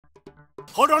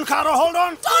Hold on, Caro, hold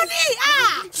on.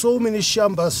 Tony, So many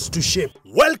Shambas to shape.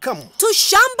 Welcome to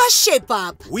Shamba Shape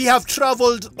Up. We have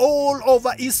traveled all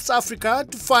over East Africa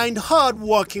to find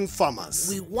hard-working farmers.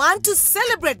 We want to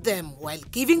celebrate them while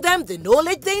giving them the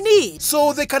knowledge they need,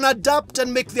 so they can adapt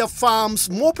and make their farms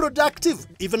more productive,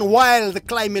 even while the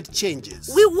climate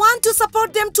changes. We want to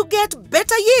support them to get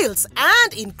better yields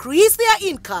and increase their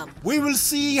income. We will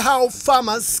see how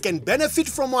farmers can benefit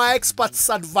from our experts'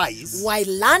 advice, while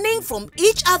learning from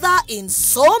each other in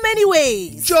so many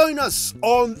ways. Join us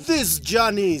on these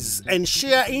journeys and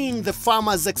share in the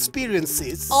farmers'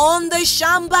 experiences on the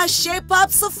Shamba Shape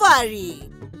Up Safari.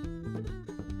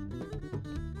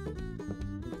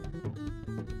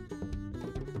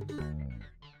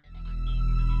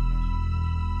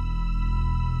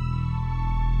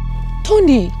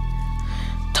 Tony,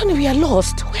 we are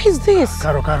lost. Where is this?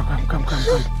 Caro, come.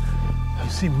 You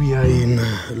see, we are in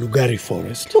Lugari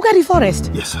Forest. Lugari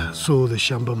Forest? Yes, so the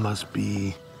Shamba must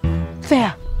be...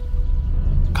 there.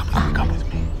 Come with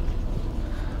me.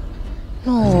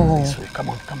 No. This way. Come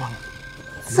on.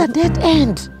 It's a dead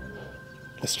end.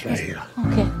 Let's try here.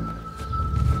 Okay.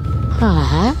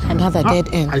 Another dead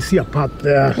end. I see a path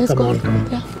there. Let's Come go. on.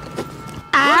 Yeah.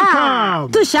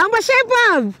 Welcome To Shamba Shape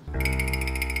Up.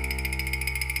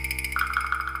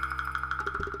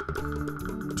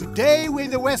 Today we're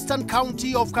in the western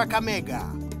county of Kakamega.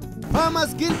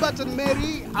 Farmers Gilbert and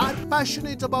Mary are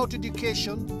passionate about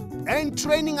education and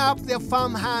training up their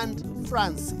farmhand,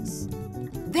 Francis.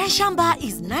 Their Shamba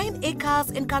is 9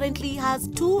 acres and currently has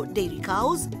 2 dairy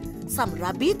cows, some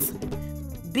rabbits,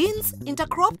 beans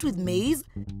intercropped with maize,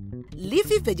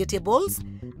 leafy vegetables,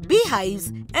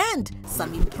 beehives, and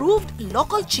some improved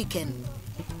local chicken.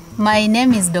 My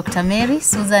name is Dr. Mary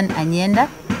Susan Anyenda.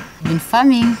 I've been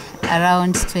farming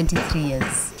around 23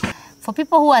 years. For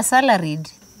people who are salaried,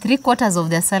 3/4 of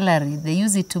their salary, they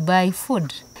use it to buy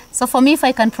food. So for me, if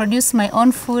I can produce my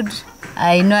own food,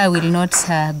 I know I will not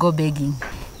go begging.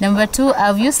 Number 2,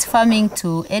 I've used farming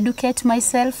to educate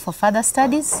myself for further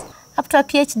studies up to a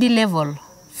PhD level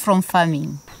from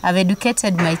farming. I've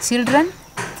educated my children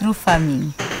through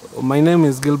farming. My name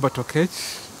is Gilbert Okech.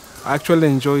 I actually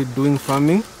enjoy doing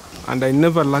farming and I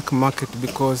never lack market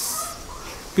because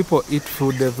people eat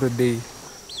food every day.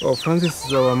 So Francis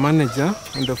is our manager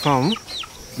on the farm,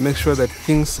 make sure that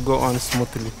things go on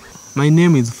smoothly. My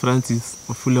name is Francis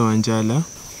Ofula Wanjala.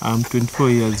 I'm 24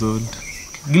 years old.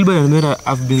 Gilbert and Mary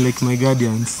have been like my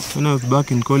guardians. When I was back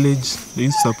in college, they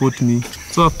used to support me.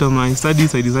 So after my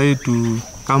studies, I decided to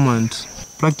come and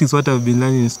practice what I've been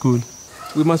learning in school.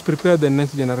 We must prepare the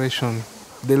next generation.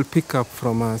 They'll pick up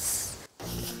from us.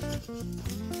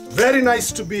 Very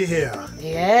nice to be here.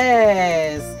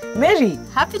 Yes. Mary.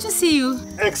 Happy to see you.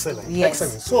 Excellent. Yes.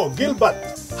 Excellent. So, Gilbert,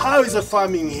 how is the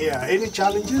farming here? Any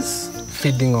challenges?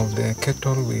 Feeding of the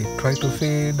cattle, we try to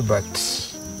feed, but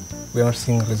we are not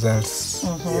seeing results.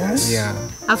 Yes. Yeah.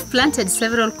 I've planted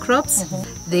several crops.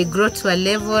 They grow to a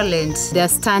level and they're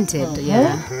stunted.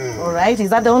 All right. Is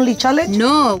that the only challenge?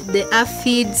 No, the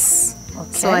aphids.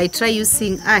 Okay. So I try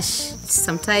using ash.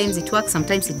 Sometimes it works,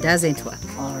 sometimes it doesn't work.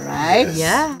 All right.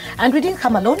 Yeah. And we didn't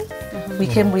come alone. We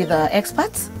came with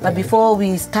experts. But before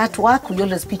we start work, we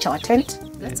always pitch our tent.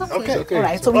 That's okay. Okay. All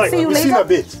right. So we'll see you See later. you in a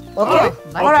bit. Okay.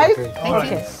 All right.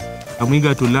 Thank you. I'm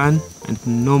eager to learn and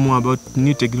know more about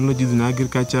new technologies in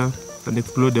agriculture and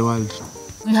explore the world.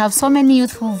 We have so many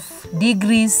youth who've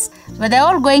degrees, but they're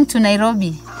all going to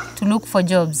Nairobi to look for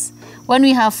jobs when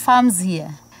we have farms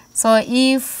here. So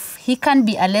if he can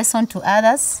be a lesson to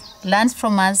others, learns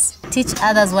from us, teach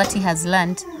others what he has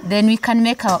learned, then we can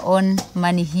make our own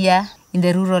money here in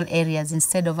the rural areas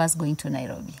instead of us going to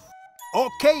Nairobi.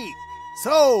 Okay.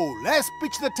 So, let's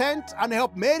pitch the tent and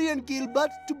help Mary and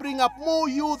Gilbert to bring up more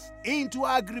youth into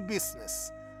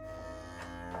agribusiness.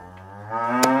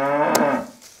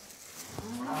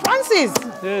 Francis.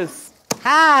 Yes.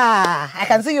 I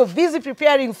can see you're busy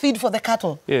preparing feed for the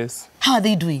cattle. Yes. How are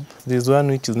they doing? There's one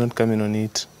which is not coming on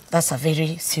it. That's a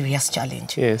very serious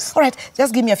challenge. Yes. All right,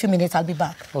 just give me a few minutes, I'll be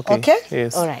back. Okay.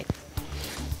 Yes. All right.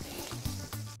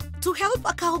 To help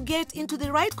a cow get into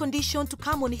the right condition to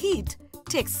come on heat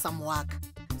takes some work.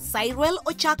 Cyril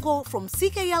Ochako from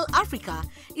CKL Africa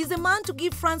is the man to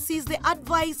give Francis the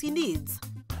advice he needs.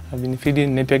 I've been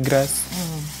feeding napier grass,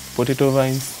 potato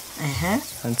vines,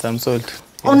 and some salt. Yes.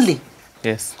 Only?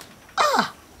 Yes.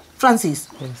 Francis,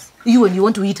 Yes. you when you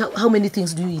want to eat, how many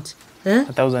things do you eat?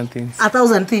 1,000 things.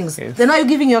 1,000 things. Yes. Then now you're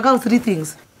giving your cow 3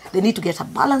 things. They need to get a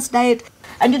balanced diet.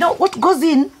 And you know what goes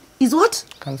in is what?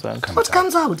 Comes out. What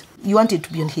comes out? You want it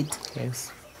to be on heat.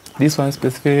 Yes. This one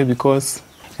specifically because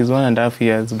he's 1.5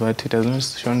 years, but it has not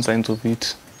shown signs of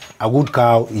it. A good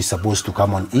cow is supposed to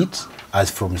come and eat as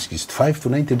from 65 to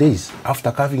 90 days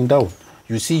after calving down.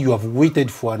 You see, you have waited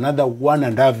for another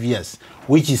 1.5 years,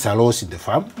 which is a loss in the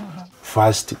farm.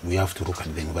 First, we have to look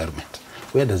at the environment.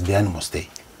 Where does the animal stay?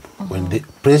 When the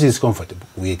place is comfortable,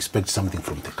 we expect something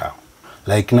from the cow.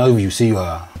 Like now, if you see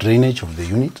your drainage of the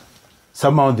unit,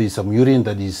 somehow there's some urine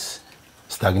that is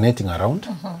stagnating around,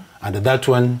 and that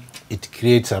one, it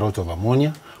creates a lot of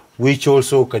ammonia, which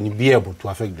also can be able to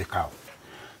affect the cow.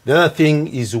 The other thing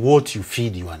is what you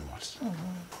feed your animals.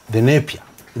 The napier,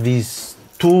 these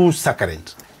too saccharine.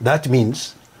 That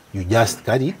means you just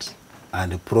cut it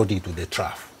and put it to the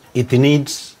trough. It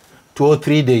needs 2 or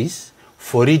 3 days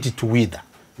for it to wither.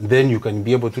 Then you can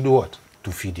be able to do what?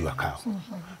 To feed your cow.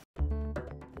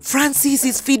 Francis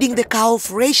is feeding the cow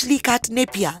freshly cut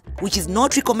napier, which is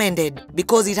not recommended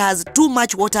because it has too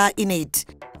much water in it.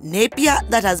 Napier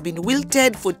that has been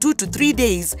wilted for 2 to 3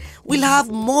 days will have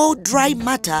more dry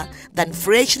matter than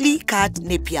freshly cut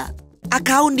napier. A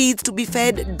cow needs to be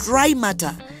fed dry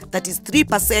matter, that is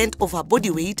 3% of her body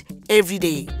weight every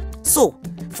day. So,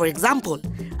 for example,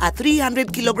 a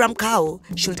 300 kilogram cow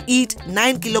should eat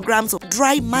 9 kilograms of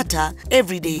dry matter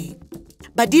every day.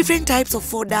 But different types of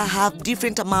fodder have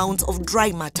different amounts of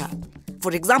dry matter.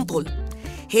 For example,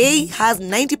 hay has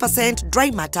 90% dry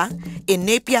matter and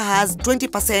napier has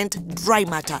 20% dry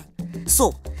matter.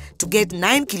 So, to get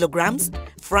 9 kilograms,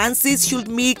 Francis should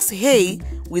mix hay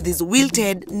with his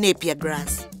wilted napier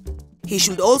grass. He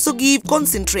should also give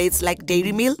concentrates like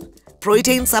dairy meal,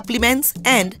 protein supplements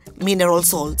and mineral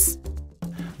salts.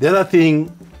 The other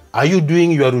thing, are you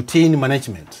doing your routine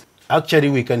management? Actually,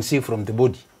 we can see from the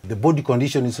body. The body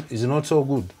condition is not so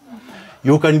good.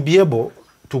 You can be able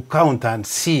to count and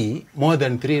see more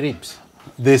than 3 ribs.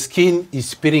 The skin is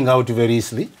spilling out very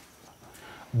easily.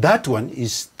 That one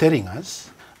is telling us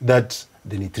that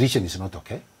the nutrition is not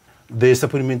okay. The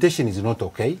supplementation is not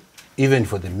okay, even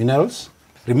for the minerals.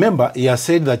 Remember, he has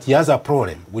said that he has a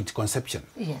problem with conception.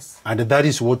 Yes. And that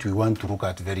is what we want to look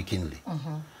at very keenly.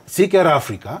 Seeker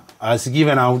Africa has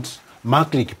given out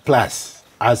Maclic Plus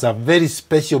as a very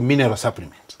special mineral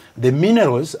supplement. The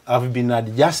minerals have been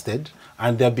adjusted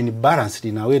and they have been balanced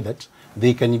in a way that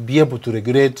they can be able to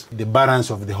regulate the balance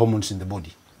of the hormones in the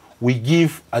body. We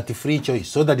give at free choice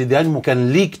so that the animal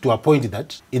can leak to a point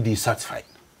that it is satisfied.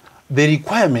 The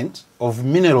requirement of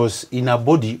minerals in a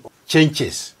body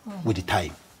changes with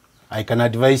time. I can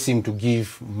advise him to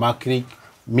give Maclic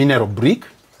Mineral Brick,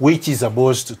 which is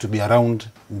supposed to be around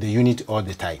the unit all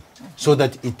the time, so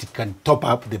that it can top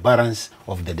up the balance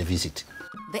of the deficit.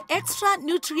 The extra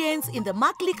nutrients in the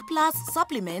Maclic Plus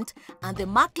supplement and the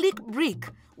Maclic Brick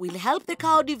will help the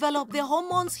cow develop the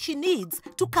hormones she needs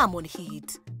to come on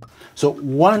heat. So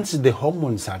once the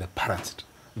hormones are balanced,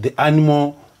 the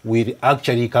animal will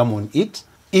actually come on it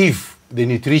if the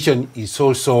nutrition is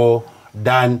also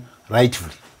done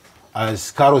rightfully.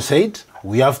 As Carol said,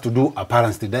 we have to do a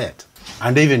balanced diet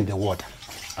and even the water.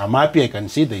 I'm happy I can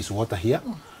see there is water here,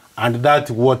 and that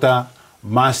water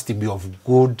must be of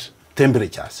good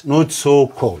temperatures, not so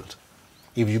cold.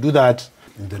 If you do that,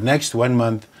 in the next 1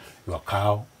 month, your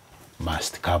cow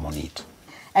must come on it.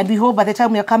 And we hope by the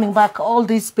time we are coming back, all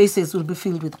these spaces will be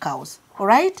filled with cows. All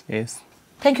right? Yes.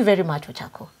 Thank you very much,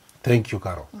 Ochako. Thank you,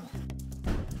 Carol.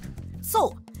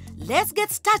 So, let's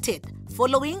get started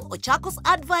following Ochako's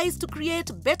advice to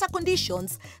create better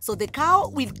conditions so the cow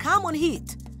will come on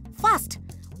heat. First,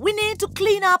 we need to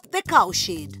clean up the cow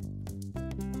shed.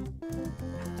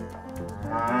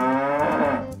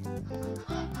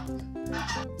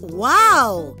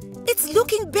 Wow! It's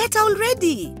looking better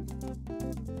already.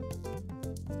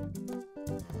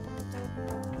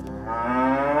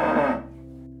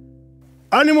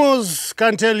 Animals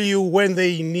can tell you when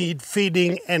they need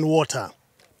feeding and water.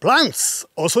 Plants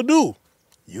also do,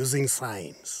 using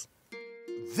signs.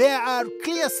 There are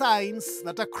clear signs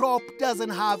that a crop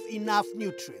doesn't have enough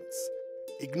nutrients.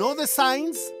 Ignore the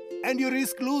signs and you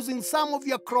risk losing some of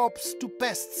your crops to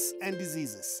pests and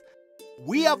diseases.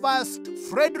 We have asked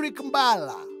Frederick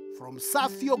Mbala from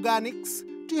Safi Organics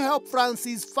to help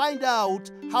Francis find out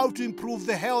how to improve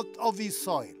the health of his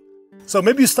soil. So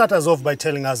maybe you start us off by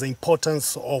telling us the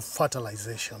importance of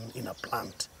fertilization in a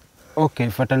plant. Okay,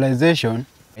 fertilization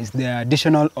is the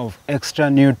additional of extra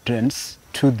nutrients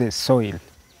to the soil.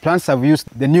 Plants have used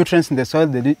the nutrients in the soil,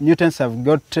 the nutrients have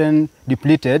gotten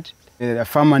depleted. The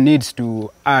farmer needs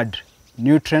to add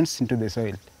nutrients into the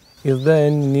soil. Is there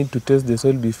any need to test the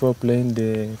soil before applying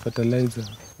the fertilizer?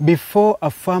 Before a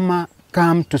farmer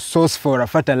comes to source for a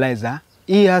fertilizer,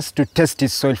 he has to test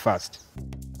his soil first.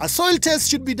 A soil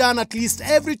test should be done at least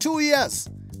every 2 years.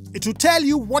 It will tell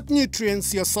you what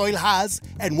nutrients your soil has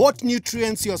and what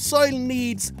nutrients your soil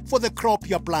needs for the crop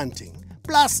you're planting,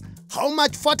 plus how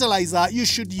much fertilizer you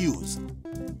should use.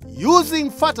 Using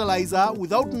fertilizer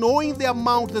without knowing the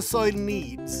amount the soil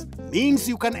needs means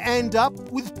you can end up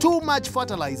with too much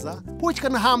fertilizer, which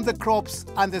can harm the crops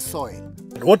and the soil.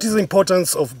 What is the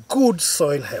importance of good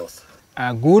soil health?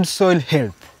 A good soil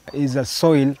health is a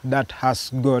soil that has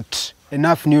got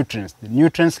enough nutrients, the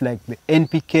nutrients like the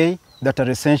NPK that are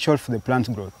essential for the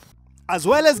plant growth. As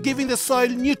well as giving the soil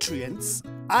nutrients,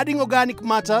 adding organic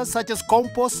matter such as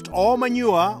compost or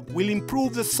manure will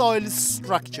improve the soil's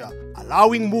structure,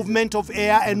 allowing movement of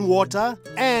air and water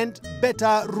and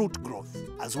better root growth,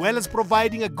 as well as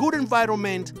providing a good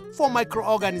environment for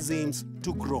microorganisms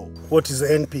to grow. What is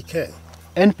NPK?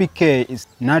 NPK is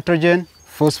nitrogen,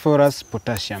 phosphorus,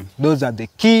 potassium. Those are the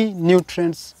key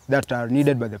nutrients that are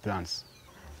needed by the plants.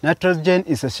 Nitrogen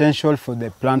is essential for the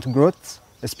plant growth,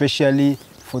 especially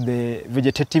for the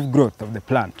vegetative growth of the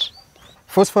plant.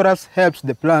 Phosphorus helps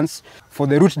the plants for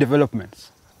the root development.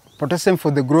 Potassium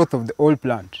for the growth of the whole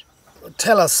plant.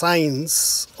 Tell us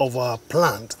signs of a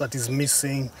plant that is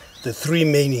missing the three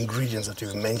main ingredients that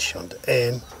you've mentioned,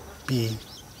 N, P,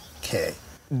 K.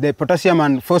 The potassium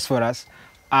and phosphorus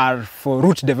are for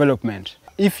root development.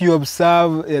 If you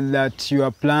observe that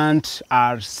your plants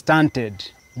are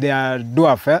stunted, they are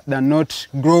dwarf, they are not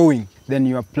growing, then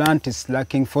your plant is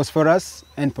lacking phosphorus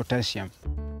and potassium.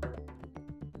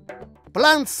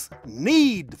 Plants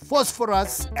need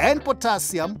phosphorus and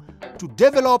potassium to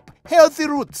develop healthy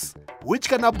roots, which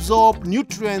can absorb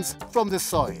nutrients from the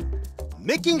soil.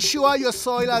 Making sure your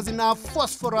soil has enough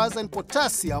phosphorus and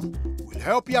potassium will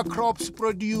help your crops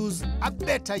produce a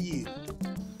better yield.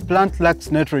 Plant lacks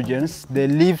nitrogens, the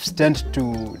leaves tend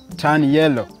to turn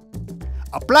yellow.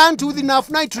 A plant with enough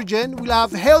nitrogen will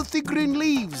have healthy green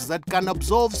leaves that can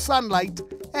absorb sunlight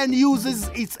and uses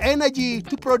its energy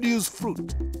to produce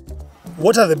fruit.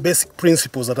 What are the basic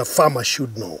principles that a farmer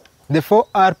should know? The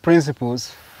 4R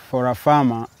principles for a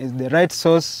farmer is the right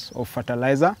source of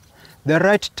fertilizer, the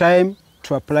right time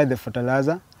to apply the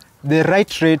fertilizer, the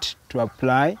right rate to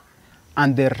apply,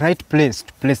 and the right place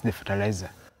to place the fertilizer.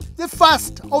 The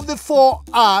first of the 4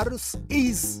 R's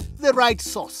is the right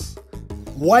source.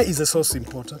 Why is the source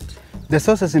important? The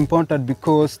source is important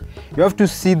because you have to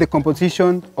see the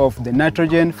composition of the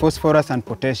nitrogen, phosphorus, and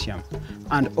potassium,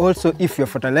 and also if your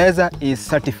fertilizer is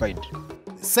certified.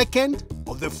 The second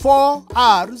of the 4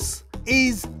 R's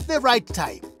is the right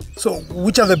time. So,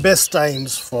 which are the best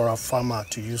times for a farmer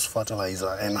to use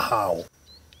fertilizer and how?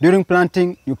 During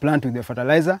planting, you plant with the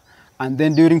fertilizer, and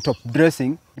then during top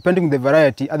dressing, depending on the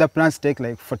variety, other plants take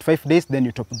like 45 days, then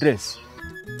you top dress.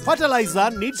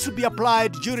 Fertilizer needs to be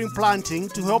applied during planting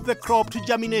to help the crop to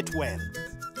germinate well.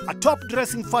 A top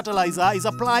dressing fertilizer is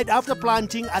applied after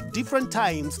planting at different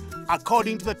times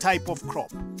according to the type of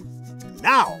crop.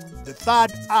 Now, the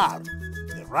third R,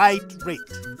 the right rate.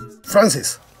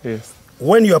 Francis, Yes.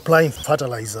 when you're applying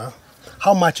fertilizer,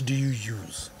 how much do you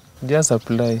use? Just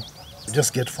apply.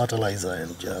 Just get fertilizer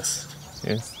and just...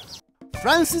 Yes.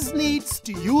 Francis needs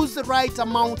to use the right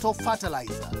amount of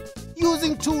fertilizer.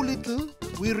 Using too little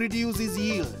will reduce his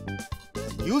yield.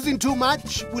 Using too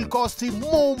much will cost him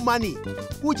more money,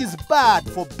 which is bad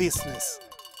for business.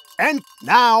 And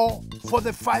now for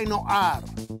the final R,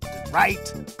 the right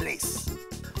place.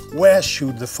 Where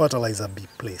should the fertilizer be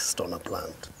placed on a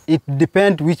plant? It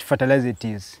depends which fertilizer it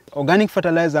is. Organic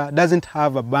fertilizer doesn't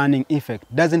have a burning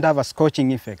effect, doesn't have a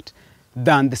scorching effect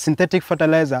than the synthetic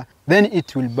fertilizer, then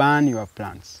it will burn your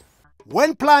plants.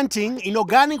 When planting,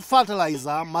 inorganic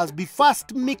fertilizer must be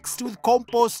first mixed with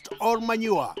compost or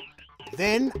manure.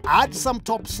 Then add some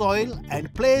topsoil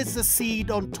and place the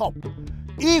seed on top.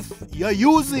 If you're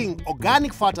using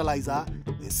organic fertilizer,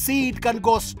 the seed can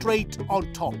go straight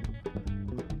on top.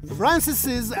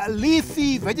 Francis's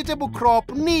leafy vegetable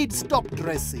crop needs top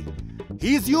dressing.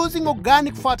 He is using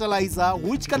organic fertilizer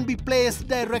which can be placed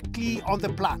directly on the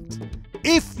plant.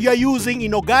 If you're using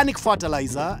inorganic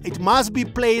fertilizer, it must be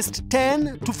placed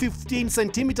 10 to 15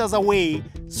 centimeters away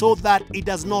so that it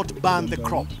does not burn the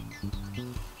crop.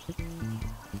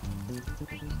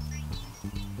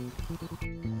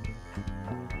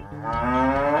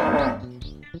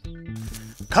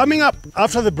 Coming up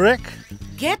after the break,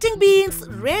 Getting beans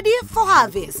ready for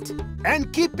harvest.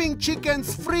 and keeping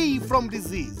chickens free from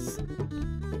disease.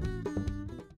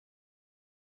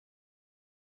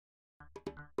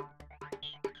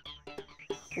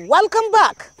 Welcome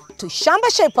back to Shamba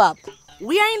Shape Up.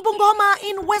 We are in Bungoma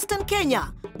in Western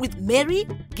Kenya with Mary,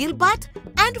 Gilbert,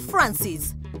 and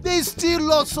Francis. There's still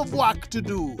lots of work to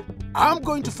do. I'm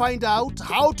going to find out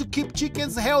how to keep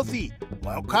chickens healthy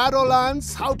while Carol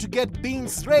learns how to get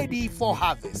beans ready for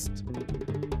harvest.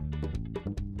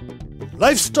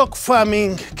 Livestock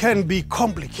farming can be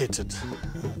complicated,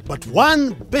 but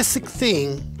one basic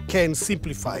thing can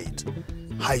simplify it: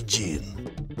 hygiene.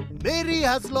 Mary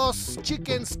has lost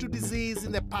chickens to disease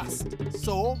in the past,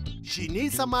 so she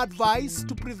needs some advice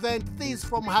to prevent this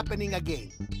from happening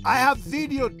again. I have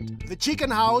videoed the chicken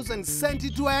house and sent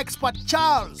it to our expert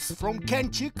Charles from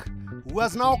Kenchik, who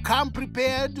has now come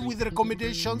prepared with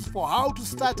recommendations for how to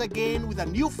start again with a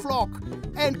new flock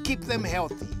and keep them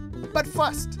healthy. But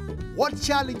first, what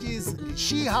challenges did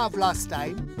she have last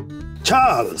time?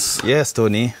 Charles. Yes,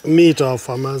 Tony. Meet our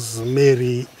farmers,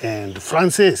 Mary and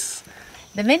Francis.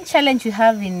 The main challenge we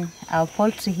have in our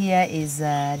poultry here is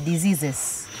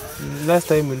diseases. Last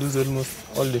time we lose almost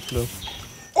all the flock.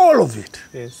 All of it?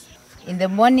 Yes. In the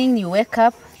morning you wake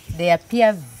up, they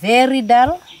appear very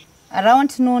dull.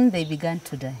 Around noon they began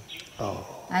to die. Oh.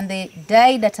 And they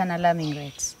died at an alarming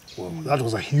rate. Well, that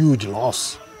was a huge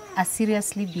loss. A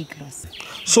seriously big loss.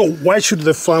 So why should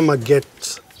the farmer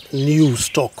get new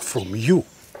stock from you,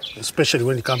 especially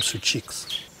when it comes to chicks?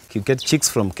 You get chicks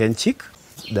from Kenchik.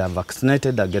 They are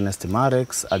vaccinated against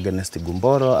Marex, against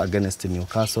Gumboro, against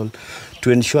Newcastle, to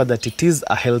ensure that it is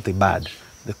a healthy bird.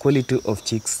 The quality of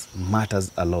chicks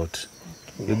matters a lot.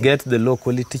 You get the low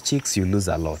quality chicks, you lose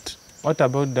a lot. What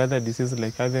about the other diseases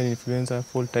like avian influenza,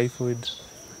 fall typhoid?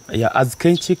 Yeah, as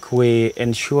Kenchik, we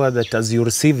ensure that as you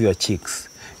receive your chicks,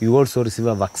 you also receive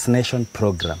a vaccination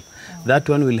program. That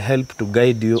one will help to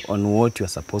guide you on what you are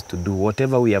supposed to do.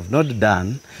 Whatever we have not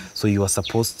done, so you are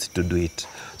supposed to do it.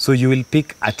 So you will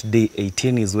pick at day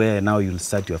 18 is where now you'll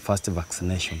start your first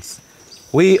vaccinations.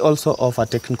 We also offer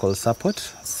technical support.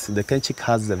 The Kenchik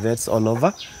has the vets all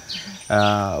over.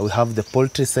 We have the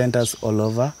poultry centers all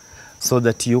over, so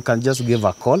that you can just give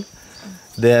a call.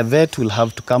 The vet will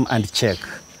have to come and check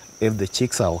if the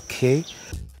chicks are okay.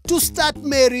 To start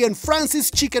Mary and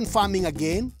Francis chicken farming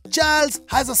again, Charles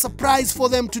has a surprise for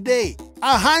them today.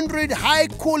 100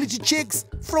 high-quality chicks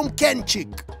from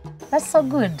Kenchik. That's so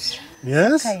good.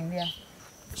 Yes? Kind, yeah.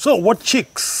 So what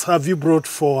chicks have you brought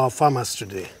for our farmers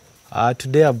today?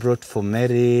 Today I brought for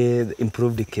Mary the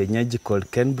improved kienyeji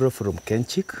called Kenbro from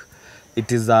Kenchik.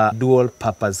 It is a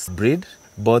dual-purpose breed,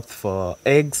 both for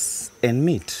eggs and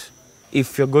meat.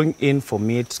 If you're going in for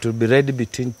meat, it will be ready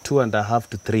between 2.5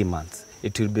 to 3 months.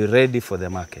 It will be ready for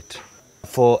the market.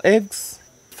 For eggs,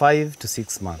 5 to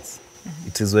 6 months.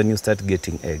 It is when you start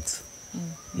getting eggs.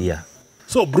 Yeah.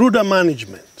 So brooder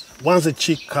management, once a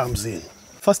chick comes in.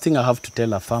 First thing I have to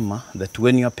tell a farmer that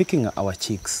when you are picking our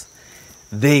chicks,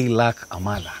 they lack a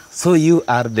mother. So you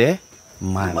are the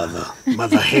mother.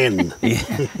 Mother hen.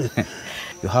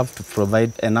 You have to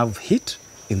provide enough heat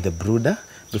in the brooder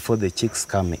before the chicks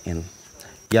come in.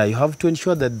 Yeah, you have to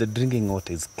ensure that the drinking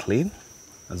water is clean,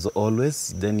 as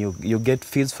always. Then you get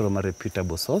feeds from a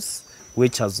reputable source,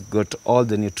 which has got all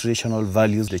the nutritional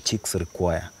values the chicks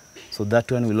require. So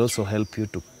that one will also help you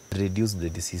to reduce the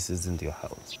diseases in your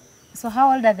house. So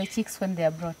how old are the chicks when they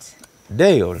are brought?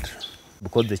 Day old,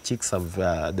 because the chicks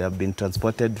they have been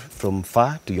transported from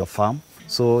far to your farm.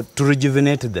 So to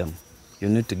rejuvenate them, you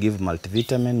need to give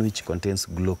multivitamin, which contains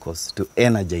glucose, to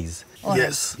energize.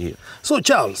 Yes. Yeah. So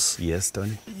Charles. Yes,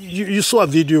 Tony. You saw a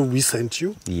video we sent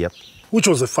you? Yep. Which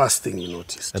was the first thing you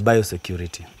noticed?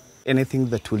 Biosecurity. Anything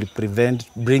that will prevent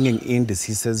bringing in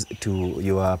diseases to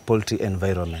your poultry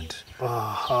environment.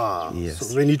 Aha. Yes.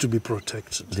 So they need to be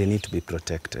protected. They need to be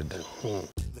protected.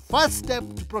 The first step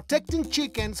to protecting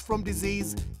chickens from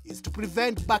disease is to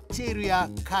prevent bacteria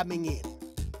coming in.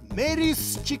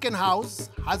 Mary's chicken house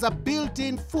has a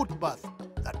built-in foot bath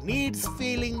that needs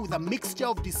filling with a mixture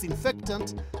of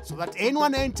disinfectant so that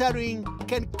anyone entering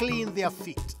can clean their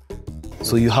feet.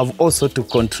 So you have also to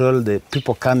control the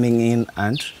people coming in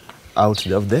and out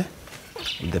of the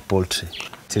poultry.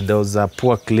 See, there was a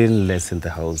poor cleanliness in the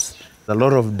house. A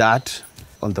lot of dirt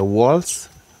on the walls,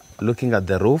 looking at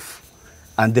the roof,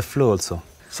 and the floor also.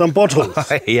 Some potholes.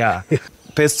 Yeah.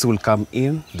 Pests will come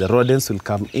in, the rodents will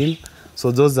come in. So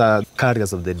those are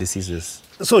carriers of the diseases.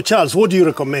 So Charles, what do you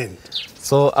recommend?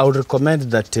 So I would recommend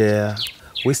that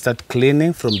we start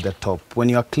cleaning from the top. When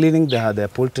you are cleaning the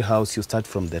poultry house, you start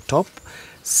from the top,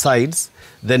 sides,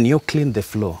 then you clean the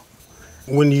floor.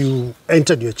 When you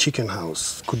entered your chicken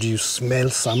house, could you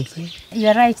smell something?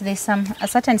 You're right, there's a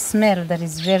certain smell that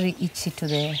is very itchy to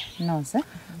the nose.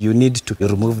 You need to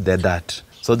remove the dirt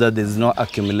so that there's no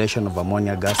accumulation of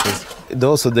ammonia gases.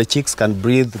 Also, the chicks can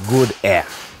breathe good air.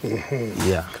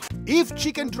 Yeah. If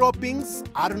chicken droppings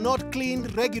are not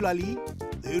cleaned regularly,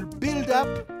 they will build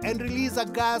up and release a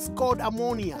gas called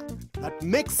ammonia that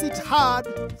makes it hard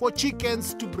for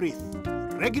chickens to breathe.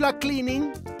 Regular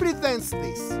cleaning prevents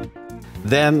this.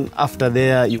 Then after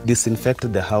there, you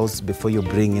disinfect the house before you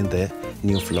bring in the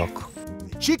new flock.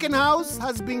 The chicken house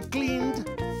has been cleaned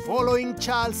following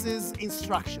Charles's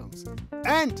instructions.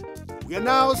 And we are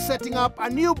now setting up a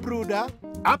new brooder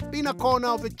up in a corner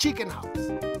of the chicken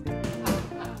house.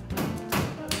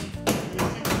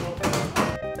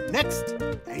 Next,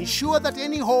 ensure that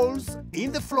any holes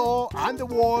in the floor and the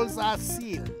walls are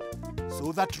sealed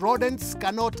so that rodents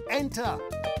cannot enter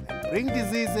and bring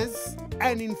diseases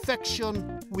and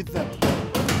infection with them.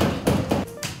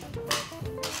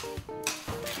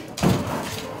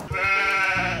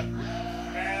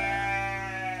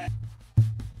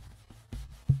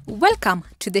 Welcome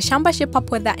to the Shamba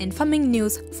Shape-Up Weather and Farming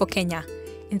News for Kenya.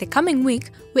 In the coming week,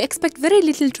 we expect very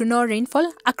little to no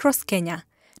rainfall across Kenya.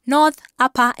 North,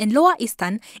 Upper and Lower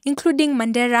Eastern, including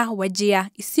Mandera, Wajir,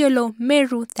 Isiolo,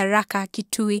 Meru, Tharaka,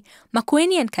 Kitui,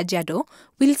 Makueni and Kajiado,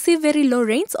 will see very low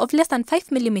rains of less than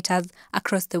 5 millimeters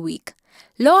across the week.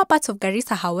 Lower parts of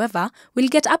Garissa, however, will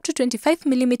get up to 25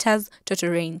 millimeters total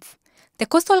rains. The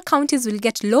coastal counties will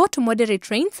get low to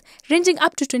moderate rains, ranging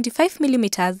up to 25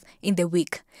 millimeters in the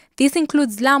week. This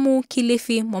includes Lamu,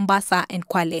 Kilifi, Mombasa and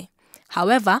Kwale.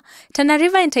 However, Tana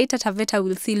River and Taita Taveta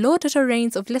will see low total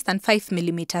rains of less than 5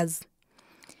 millimeters.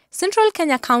 Central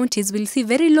Kenya counties will see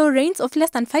very low rains of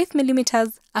less than 5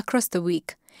 millimeters across the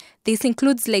week. This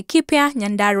includes Laikipia,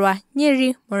 Nyandarua,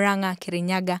 Nyeri, Murang'a,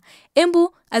 Kirinyaga, Embu,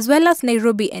 as well as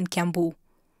Nairobi and Kiambu.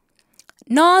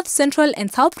 North, Central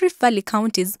and South Rift Valley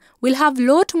counties will have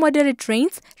low to moderate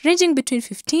rains ranging between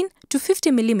 15 to 50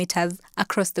 millimeters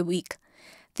across the week.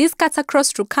 This cuts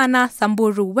across Turkana,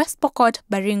 Samburu, West Pokot,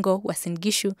 Baringo, Uasin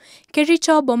Gishu,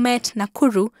 Kericho, Bomet,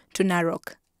 Nakuru to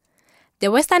Narok. The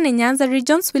Western and Nyanza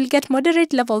regions will get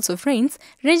moderate levels of rains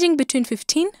ranging between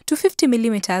 15 to 50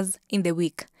 millimeters in the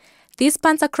week. This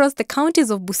spans across the counties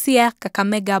of Busia,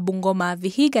 Kakamega, Bungoma,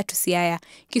 Vihiga to Siaya,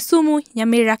 Kisumu,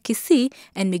 Nyamira, Kisii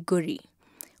and Migori.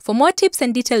 For more tips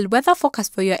and detailed weather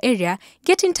forecast for your area,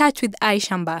 get in touch with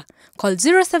Shamba. Call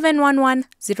 0711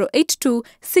 082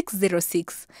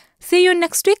 606. See you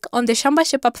next week on the Shamba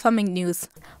Shape-Up Farming News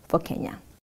for Kenya.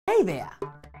 Hey there!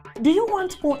 Do you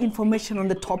want more information on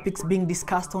the topics being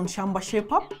discussed on Shamba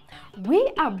Shape-Up?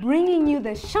 We are bringing you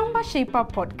the Shamba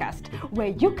Shape-Up podcast, where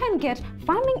you can get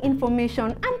farming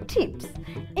information and tips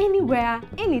anywhere,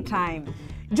 anytime.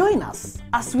 Join us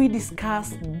as we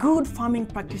discuss good farming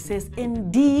practices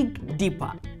and dig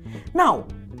deeper. Now,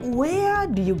 where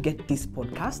do you get this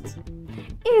podcast?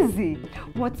 Easy.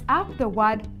 WhatsApp the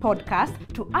word podcast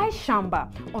to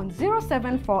Shamba on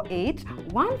 0748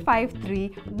 153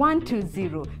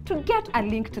 120 to get a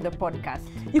link to the podcast.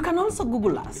 You can also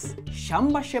Google us,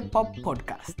 Shamba Shape-Up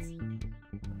Podcast.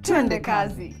 Twende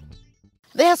kazi.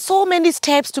 There are so many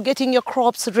steps to getting your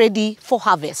crops ready for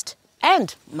harvest,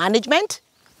 and management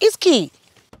is key.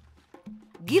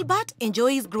 Gilbert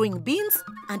enjoys growing beans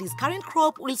and his current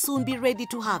crop will soon be ready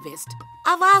to harvest.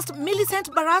 I've asked Millicent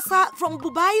Barasa from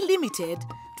Bubai Limited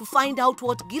to find out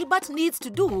what Gilbert needs to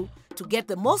do to get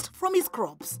the most from his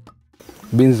crops.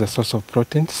 Beans is a source of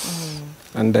proteins,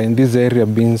 and in this area,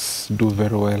 beans do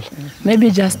very well. Maybe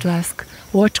just to ask,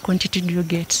 what quantity do you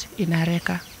get in a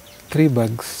acre? 3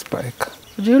 bags per acre.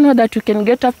 Do you know that you can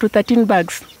get up to 13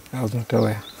 bags? I was not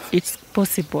aware. It's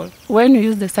possible. When you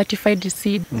use the certified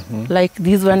seed, like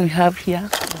this one we have here,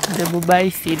 the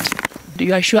Bubai seed,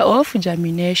 you are sure of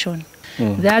germination.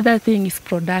 The other thing is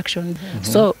production.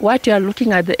 So what you are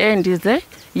looking at the end is the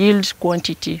yield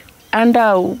quantity.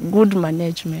 Under good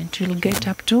management, you'll get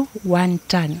up to 1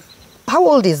 ton. How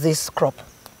old is this crop?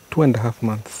 2.5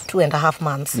 months. 2.5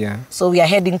 months. Yeah. So we are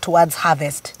heading towards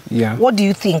harvest. Yeah. What do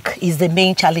you think is the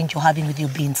main challenge you're having with your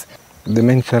beans? The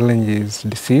main challenge is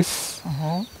disease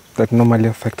that normally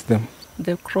affects them.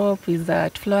 The crop is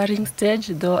at flowering stage,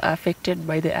 though affected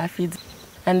by the aphids.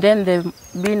 And then the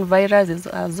bean virus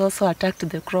has also attacked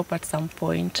the crop at some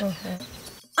point.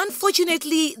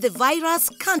 Unfortunately, the virus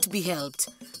can't be helped,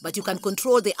 but you can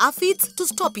control the aphids to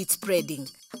stop it spreading.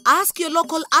 Ask your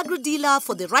local agri-dealer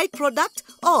for the right product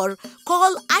or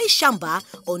call Shamba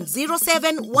on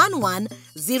 0711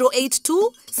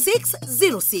 082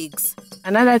 606.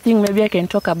 Another thing maybe I can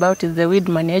talk about is the weed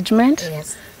management.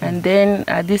 Yes. And then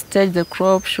at this stage, the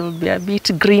crop should be a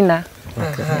bit greener.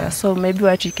 Okay. Yeah, so maybe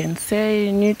what you can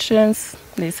say, nutrients,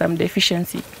 there's some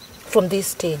deficiency. From this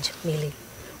stage, Millie,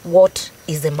 what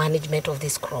is the management of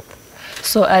this crop?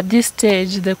 So at this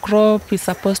stage, the crop is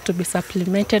supposed to be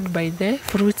supplemented by the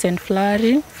fruits and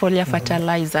flowering foliar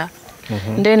fertilizer.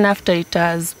 Then after it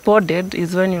has podded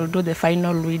is when you do the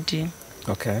final weeding.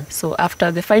 Okay. So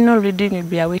after the final weeding, you'll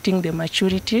be awaiting the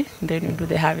maturity, then you do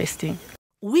the harvesting.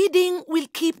 Weeding will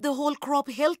keep the whole crop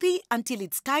healthy until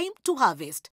it's time to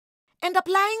harvest. And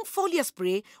applying foliar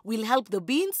spray will help the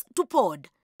beans to pod.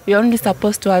 You're only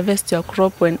supposed to harvest your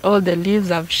crop when all the leaves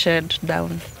have shed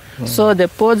down. So the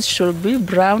pods should be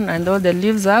brown and all the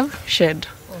leaves have shed.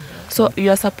 So you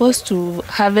are supposed to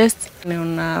harvest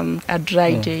on a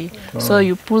dry day. So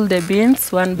you pull the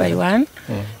beans one by one,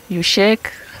 you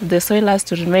shake, the soil has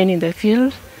to remain in the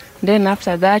field. Then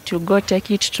after that, you go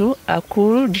take it to a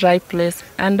cool, dry place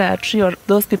under a tree or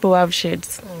those people who have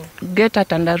shades. Get a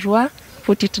tandarua,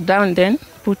 put it down, then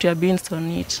put your beans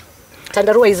on it.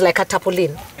 Tandarua is like a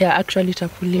tarpaulin. Yeah, actually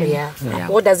tarpaulin. Yeah.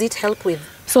 What does it help with?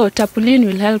 So tarpaulin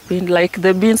will help in, like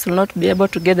the beans will not be able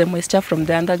to get the moisture from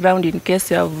the underground in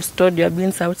case you have stored your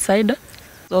beans outside.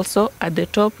 Also at the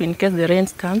top, in case the rain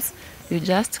comes, you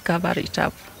just cover it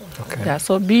up. Okay. Yeah,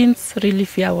 so beans really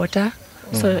fear water.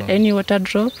 So any water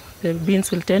drop, the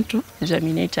beans will tend to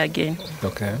germinate again.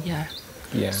 Okay.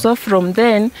 Yeah. So from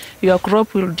then, your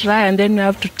crop will dry and then you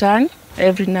have to turn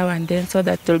every now and then so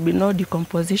that there will be no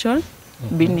decomposition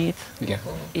beneath.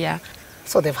 Yeah.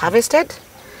 So they've harvested,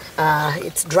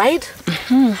 it's dried.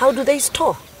 How do they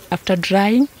store? After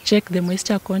drying, check the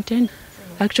moisture content.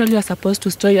 Actually, you are supposed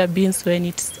to store your beans when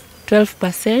it's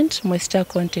 12% moisture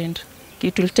content.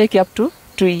 It will take you up to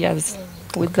 2 years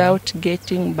without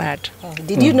getting bad.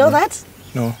 Did you know that?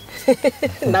 No.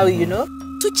 Now you know.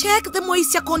 To check the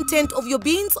moisture content of your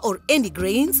beans or any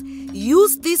grains,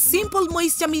 use this simple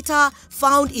moisture meter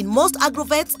found in most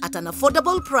agrovets at an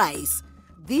affordable price.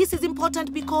 This is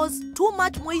important because too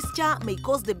much moisture may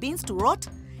cause the beans to rot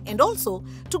and also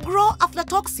to grow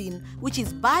aflatoxin, which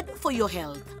is bad for your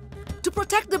health. To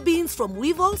protect the beans from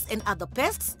weevils and other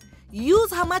pests,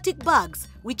 use hermetic bags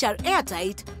which are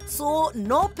airtight so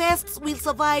no pests will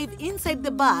survive inside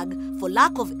the bag for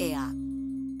lack of air.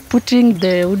 Putting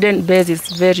the wooden base is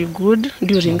very good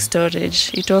during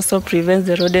storage. It also prevents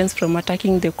the rodents from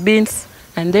attacking the beans,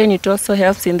 and then it also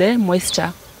helps in the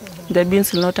moisture. The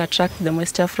beans will not attract the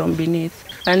moisture from beneath.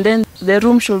 And then the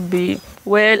room should be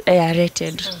well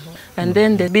aerated. And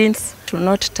then the beans should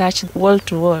not touch wall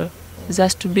to wall. It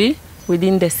has to be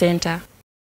within the center.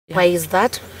 Why is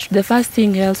that? The first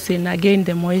thing helps in, again,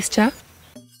 the moisture.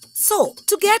 So,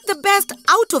 to get the best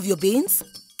out of your beans,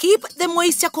 keep the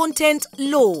moisture content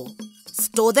low.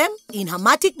 Store them in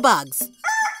hermetic bags.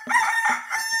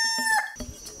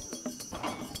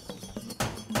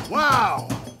 Wow!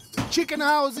 The chicken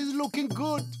house is looking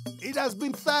good. It has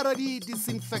been thoroughly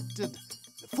disinfected.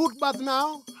 The food bath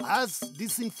now has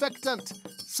disinfectant.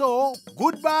 So,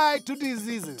 goodbye to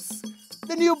diseases.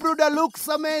 The new brooder looks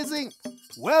amazing.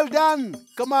 Well done,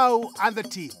 Kamau and the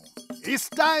team. It's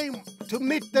time to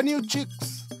meet the new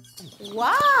chicks.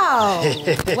 Wow!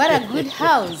 What a good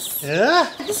house. Yeah?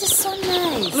 This is so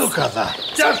nice. Look at that.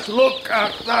 Just look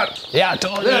at that. Yeah,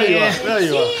 totally. There you are. There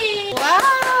you are.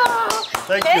 Wow!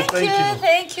 Thank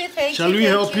you. Shall we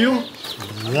help you?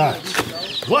 Right.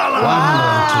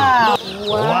 Voila!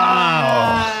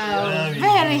 Wow!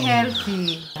 Very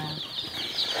healthy.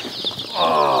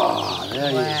 Oh,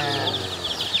 there you go.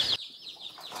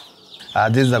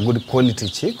 These are good quality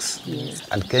chicks,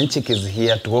 and Kenchik is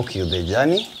here to walk you the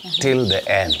journey till the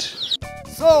end.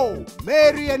 So,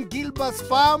 Mary and Gilbert's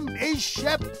farm is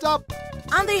shaped up.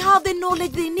 And they have the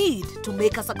knowledge they need to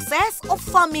make a success of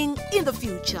farming in the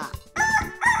future.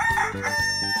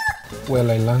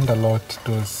 Well, I learned a lot. It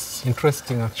was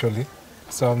interesting, actually.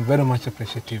 So I'm very much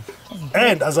appreciative.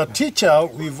 And as a teacher,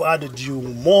 we've added you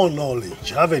more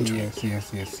knowledge, haven't we?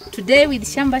 Yes. Today with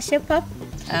Shamba Shape Up,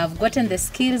 I've gotten the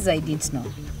skills I didn't know.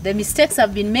 The mistakes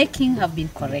I've been making have been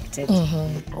corrected.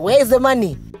 Where is the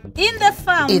money? In the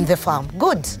farm. In the farm.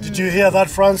 Good. Did you hear that,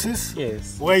 Francis?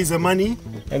 Yes. Where is the money?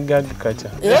 And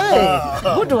agriculture. Yeah.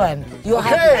 Good one. You're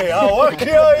okay, our work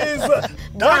here is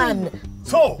done.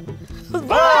 So,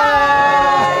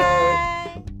 bye!